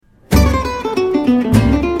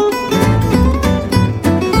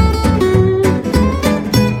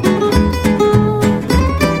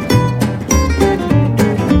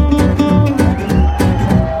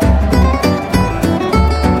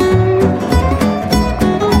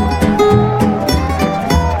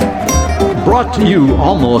brought to you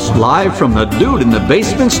almost live from the Dude in the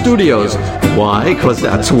Basement Studios. Why? Because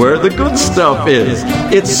that's where the good stuff is.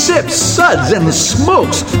 It's Sips, Suds, and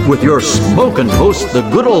Smokes with your smoking host, the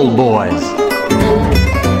good old boys.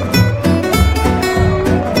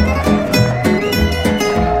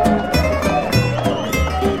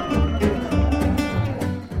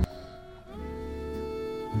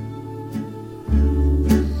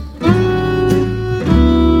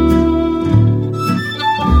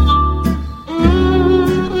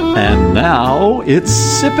 Now it's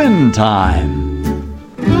Sippin' time.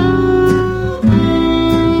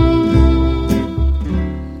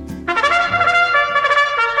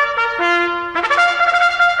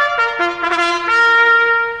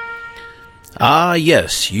 Ah,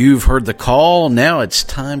 yes, you've heard the call. Now it's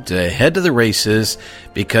time to head to the races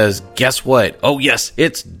because guess what? Oh, yes,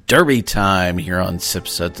 it's Derby time here on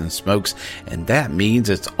Sips, Suds, and Smokes, and that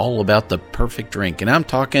means it's all about the perfect drink. And I'm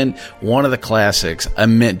talking one of the classics, a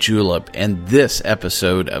mint julep, and this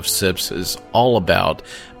episode of Sips is all about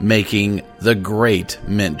making the great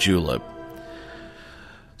mint julep.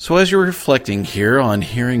 So as you're reflecting here on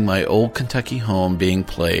hearing my old Kentucky home being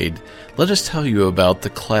played, let us tell you about the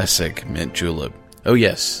classic mint julep. Oh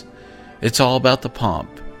yes, it's all about the pomp.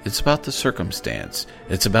 It's about the circumstance.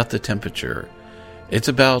 It's about the temperature. It's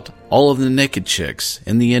about all of the naked chicks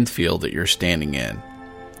in the infield that you're standing in.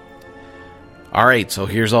 Alright, so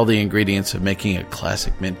here's all the ingredients of making a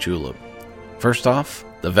classic mint julep. First off,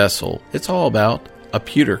 the vessel. It's all about a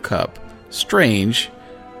pewter cup. Strange,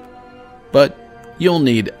 but you'll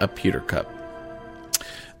need a pewter cup.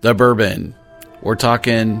 The bourbon. We're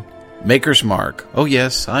talking Maker's Mark. Oh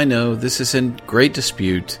yes, I know, this is in great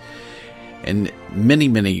dispute in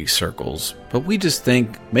many circles, but we just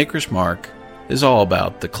think Maker's Mark is all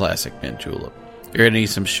about the classic mint julep. You're going to need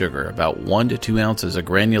some sugar, about 1 to 2 ounces of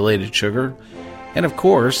granulated sugar, and of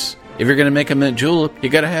course, if you're going to make a mint julep, you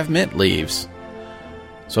got to have mint leaves.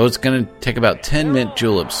 So it's going to take about 10 mint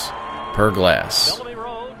juleps per glass.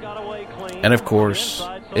 And of course,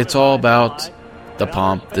 it's all about the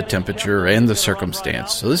pomp, the temperature, and the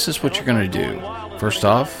circumstance. So this is what you're going to do. First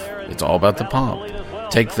off, it's all about the pomp.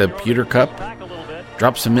 Take the pewter cup,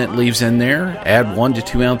 drop some mint leaves in there, add 1 to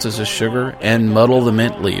 2 ounces of sugar, and muddle the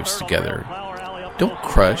mint leaves together. Don't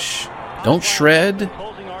crush, don't shred,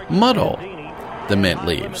 muddle the mint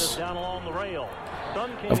leaves.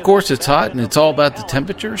 Of course, it's hot, and it's all about the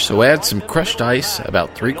temperature, so add some crushed ice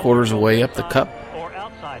about 3/4 way up the cup.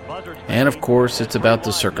 And of course, it's about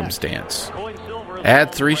the circumstance.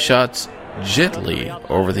 Add 3 shots gently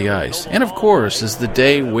over the ice. And of course, as the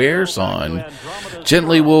day wears on,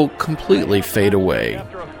 gently will completely fade away.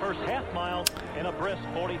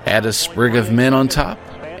 Add a sprig of mint on top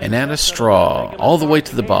and add a straw all the way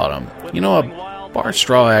to the bottom. You know, a bar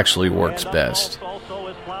straw actually works best.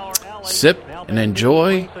 Sip and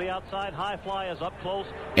enjoy.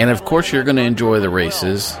 And of course, you're going to enjoy the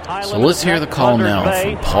races. So let's hear the call now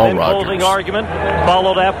from Paul Rogers. Closing argument,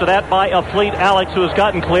 followed after that by a Fleet Alex, who has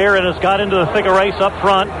gotten clear and has got into the figure race up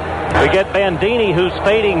front. We get Bandini, who's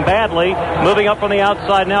fading badly. Moving up from the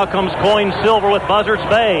outside now comes Coin Silver with Buzzards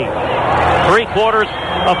Bay. 3/4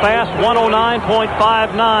 a fast,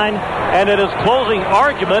 109.59, and it is Closing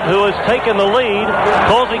Argument who has taken the lead.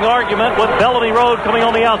 Closing Argument with Bellamy Road coming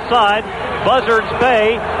on the outside. Buzzards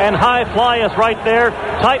Bay and High Fly is right there,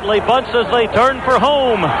 tightly bunched as they turn for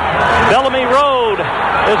home. Bellamy Road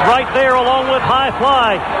is right there along with High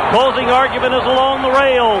Fly. Closing Argument is along the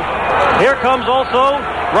rails. Here comes also,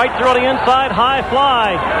 right through on the inside, High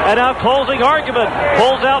Fly. And now Closing Argument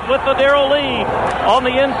pulls out with the narrow lead. On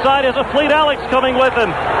the inside is a Fleet Alex coming with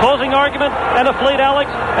him. Closing Argument and a Fleet Alex,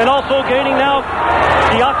 and also gaining now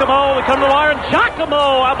Giacomo. We come to the wire, and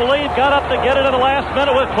Giacomo, I believe, got up to get it in the last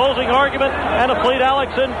minute with Closing Argument and a Fleet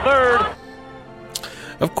Alex in third.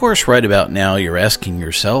 Of course, right about now, you're asking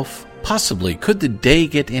yourself, possibly, could the day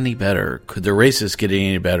get any better? Could the races get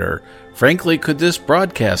any better? Frankly, could this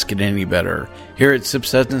broadcast get any better? Here at Sips,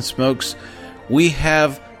 Suds, and Smokes, we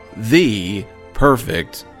have the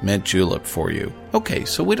perfect mint julep for you. Okay,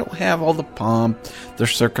 so we don't have all the pomp, the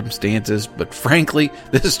circumstances, but frankly,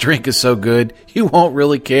 this drink is so good, you won't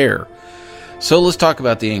really care. So let's talk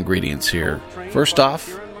about the ingredients here. First off,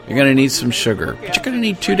 you're going to need some sugar, but you're going to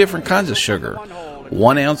need 2 different kinds of sugar.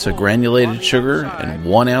 1 ounce of granulated sugar and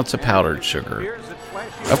 1 ounce of powdered sugar.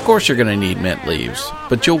 Of course you're going to need mint leaves,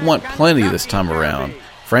 but you'll want plenty this time around.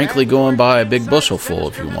 Frankly, go and buy a big bushel full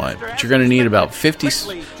if you want, but you're going to need about 50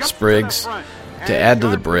 sprigs to add to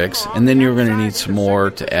the brix, and then you're going to need some more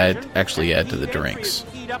to actually add to the drinks.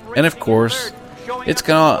 And of course, it's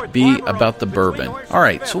going to be about the bourbon.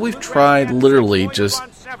 Alright, so we've tried literally just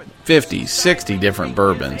 50, 60 different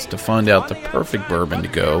bourbons to find out the perfect bourbon to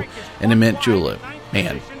go in a mint julep.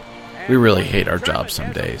 Man, we really hate our job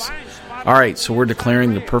some days. All right, so we're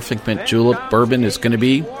declaring the perfect mint julep bourbon is going to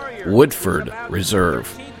be Woodford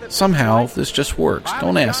Reserve. Somehow, this just works.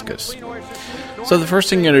 Don't ask us. So the first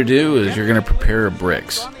thing you're going to do is you're going to prepare a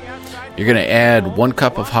brix. You're going to add 1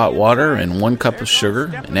 cup of hot water and 1 cup of sugar,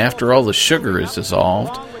 and after all the sugar is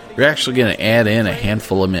dissolved, you're actually going to add in a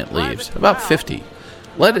handful of mint leaves, about 50.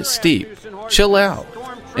 Let it steep. Chill out.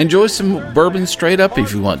 Enjoy some bourbon straight up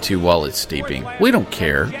if you want to while it's steeping. We don't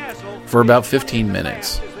care. For about 15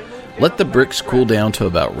 minutes. Let the brix cool down to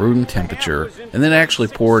about room temperature, and then actually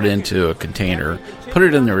pour it into a container, put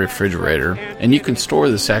it in the refrigerator, and you can store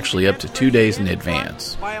this actually up to 2 days in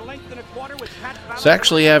advance. So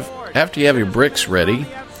actually after you have your brix ready,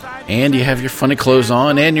 and you have your funny clothes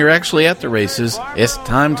on, and you're actually at the races, it's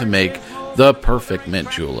time to make the perfect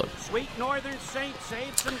mint julep.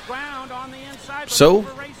 So,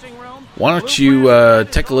 why don't you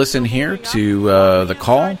take a listen here to the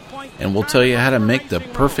call, and we'll tell you how to make the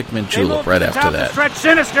perfect mint julep right after that. Stretch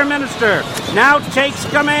Sinister Minister now takes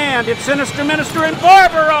command. It's Sinister Minister and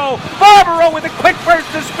Barbaro. Barbaro with a quick burst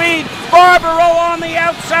of speed. Barbaro on the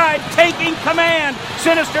outside taking command.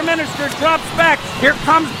 Sinister Minister drops back. Here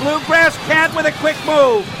comes Bluegrass Cat with a quick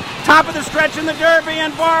move. Top of the stretch in the Derby,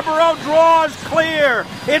 and Barbaro draws clear.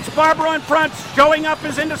 It's Barbaro in front. Showing up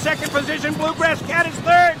is into second position. Bluegrass Cat is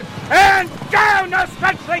third. And down the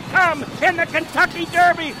stretch they come in the Kentucky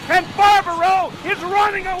Derby, and Barbaro is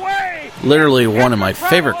running away. Literally one of my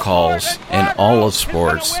favorite calls in all of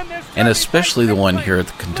sports, and especially the one here at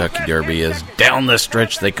the Kentucky Derby, is down the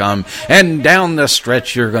stretch they come, and down the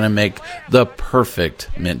stretch you're going to make the perfect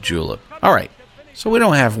mint julep. All right, so we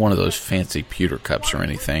don't have one of those fancy pewter cups or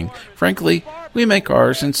anything. Frankly, we make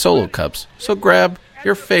ours in solo cups, so grab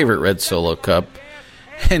your favorite red solo cup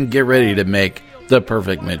and get ready to make the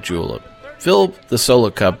perfect mint julep. Fill the solo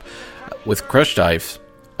cup with crushed ice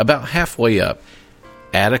about halfway up.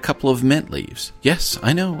 Add a couple of mint leaves. Yes,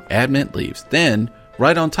 I know, add mint leaves. Then,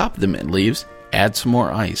 right on top of the mint leaves, add some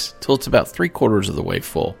more ice till it's about 3/4 of the way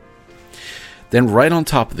full. Then right on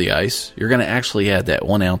top of the ice, you're going to actually add that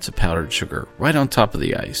 1 ounce of powdered sugar right on top of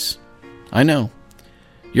the ice. I know,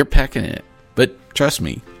 you're packing it, but trust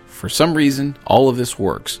me, for some reason, all of this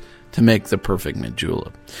works to make the perfect mint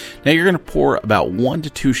julep. Now you're going to pour about 1 to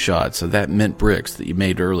 2 shots of that mint brix that you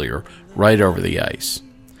made earlier right over the ice.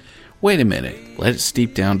 Wait a minute, let it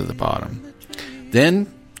steep down to the bottom. Then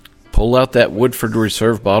pull out that Woodford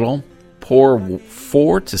Reserve bottle, pour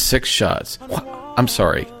 4 to 6 shots. I'm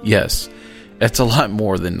sorry, yes, that's a lot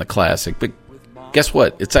more than the classic, but guess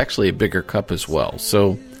what? It's actually a bigger cup as well,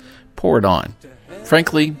 so pour it on.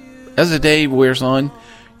 Frankly, as the day wears on,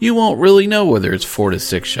 you won't really know whether it's 4 to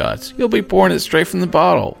 6 shots. You'll be pouring it straight from the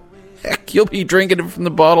bottle. Heck, you'll be drinking it from the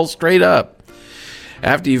bottle straight up.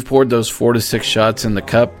 After you've poured those 4 to 6 shots in the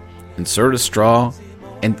cup, insert a straw,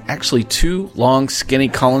 and actually 2 long, skinny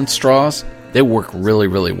Collins straws. They work really,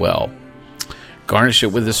 really well. Garnish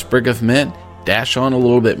it with a sprig of mint, dash on a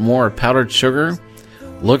little bit more powdered sugar,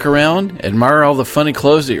 look around, admire all the funny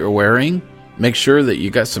clothes that you're wearing, make sure that you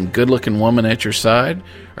got some good-looking woman at your side,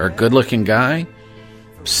 or a good-looking guy.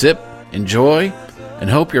 Sip, enjoy, and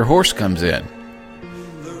hope your horse comes in.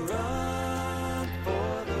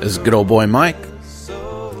 This is good old boy Mike.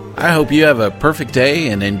 I hope you have a perfect day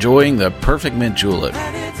and enjoying the perfect mint julep.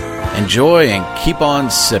 Enjoy and keep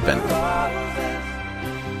on sipping.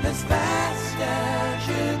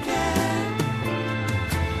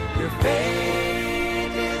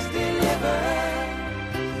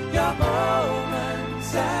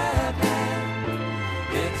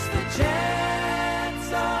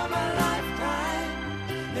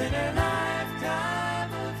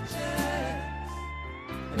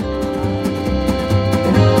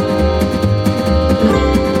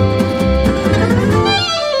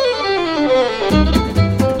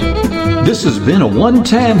 This has been a One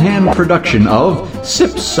Tan Hand production of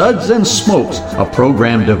Sips, Suds, and Smokes, a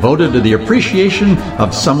program devoted to the appreciation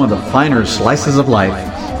of some of the finer slices of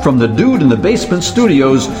life. From the Dude in the Basement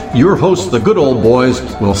Studios, your hosts, the Good Old Boys,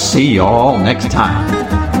 will see y'all next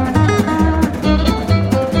time.